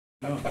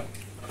No.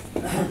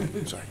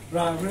 Sorry.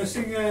 Right, I'm going to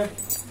sing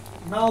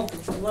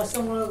Malcolm. Last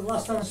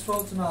time I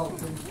spoke to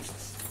Malcolm,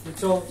 he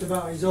talked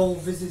about his old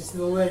visits to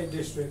the Lake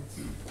District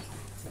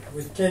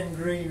with Ken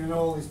Green and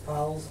all his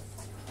pals.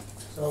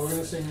 So we're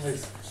going to sing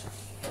this.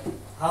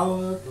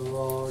 Our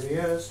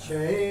glorious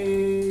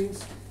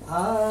chase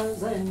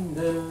has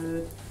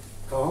ended.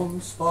 Come,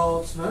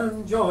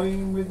 sportsmen,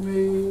 join with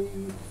me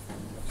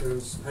to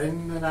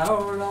spend an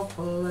hour of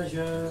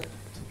pleasure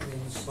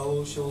in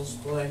social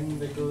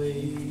splendor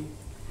glee.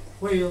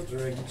 We'll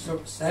drink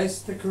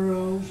success to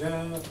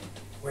Crozier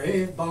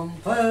with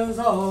bumpers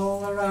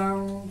all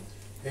around.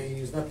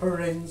 He's the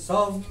prince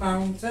of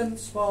mountain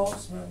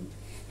sportsmen.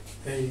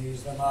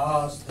 He's the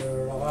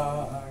master of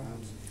our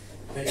hounds.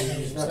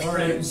 He's the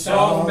prince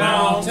of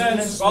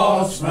mountain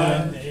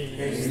sportsmen.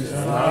 He's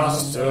the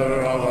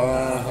master of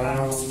our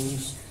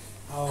hounds.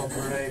 Our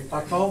brave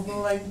pack of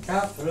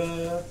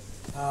Lancaster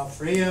are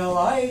free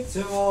alike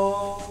to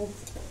all.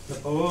 The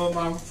poor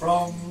man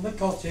from the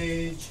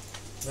cottage,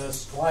 the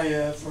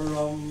squire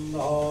from the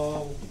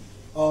hall,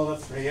 all are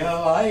free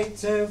alike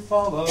to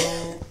follow,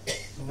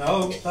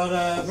 no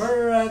thoroughbred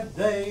ever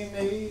they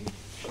need.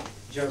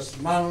 Just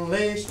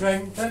manly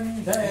strength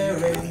and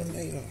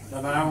daring,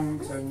 the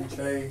mountain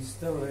chase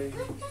to lead.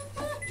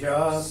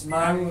 Just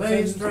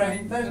manly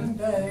strength and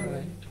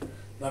daring,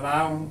 the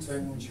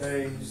mountain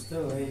chase to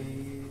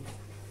lead.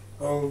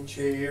 Oh,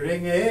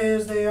 cheering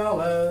is the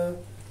hour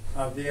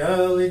of the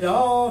early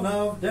dawn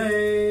of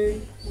day,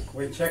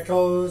 which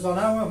echoes on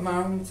our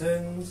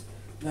mountains,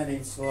 then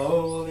it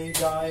slowly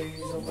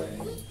dies away.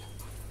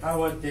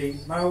 Our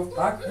deep mouth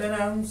pack then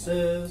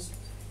answers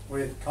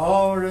with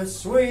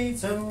chorus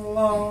sweet and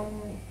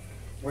long,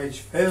 which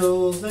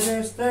fills the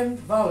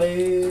distant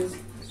valleys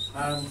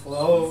and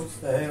floats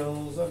the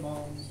hills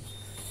among.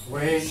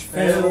 Which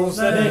fills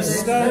the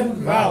distant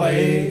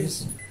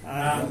valleys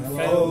and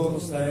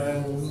floats the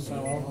hills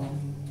along.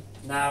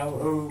 Now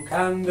who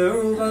can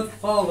do but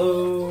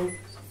follow,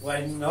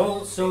 when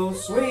notes so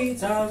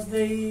sweet as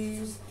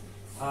these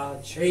are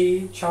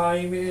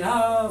chiming in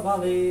our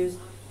valleys,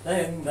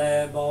 then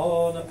they're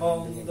borne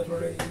upon the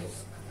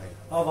breeze.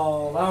 Of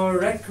all our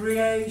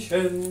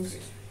recreations,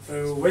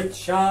 through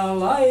which our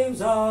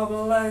lives are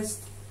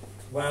blessed,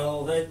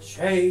 well, the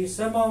chase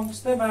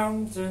amongst the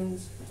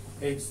mountains,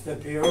 it's the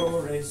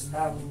purest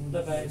and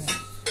the best.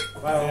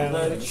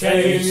 Well, the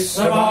chase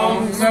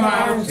among the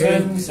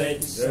mountains,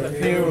 it's the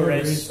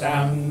purest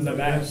and the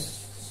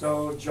best.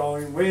 So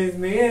join with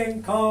me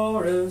in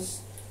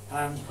chorus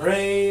and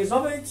praise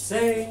of it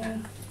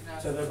sing,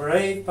 to the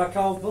brave pack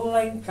of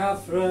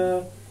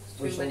Lancaster,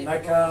 we shall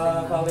make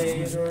our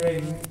valleys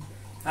ring.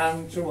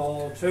 And to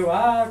all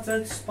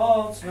true-hearted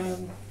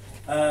sportsmen,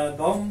 a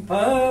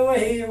bumper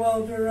we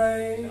will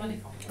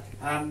drain.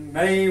 And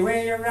may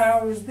we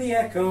rouse the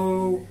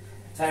echo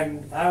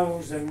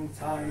 10,000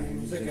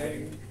 times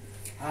again.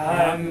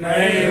 And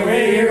may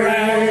we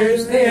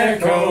rouse the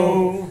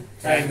echo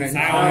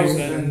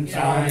 10,000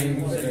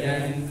 times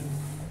again.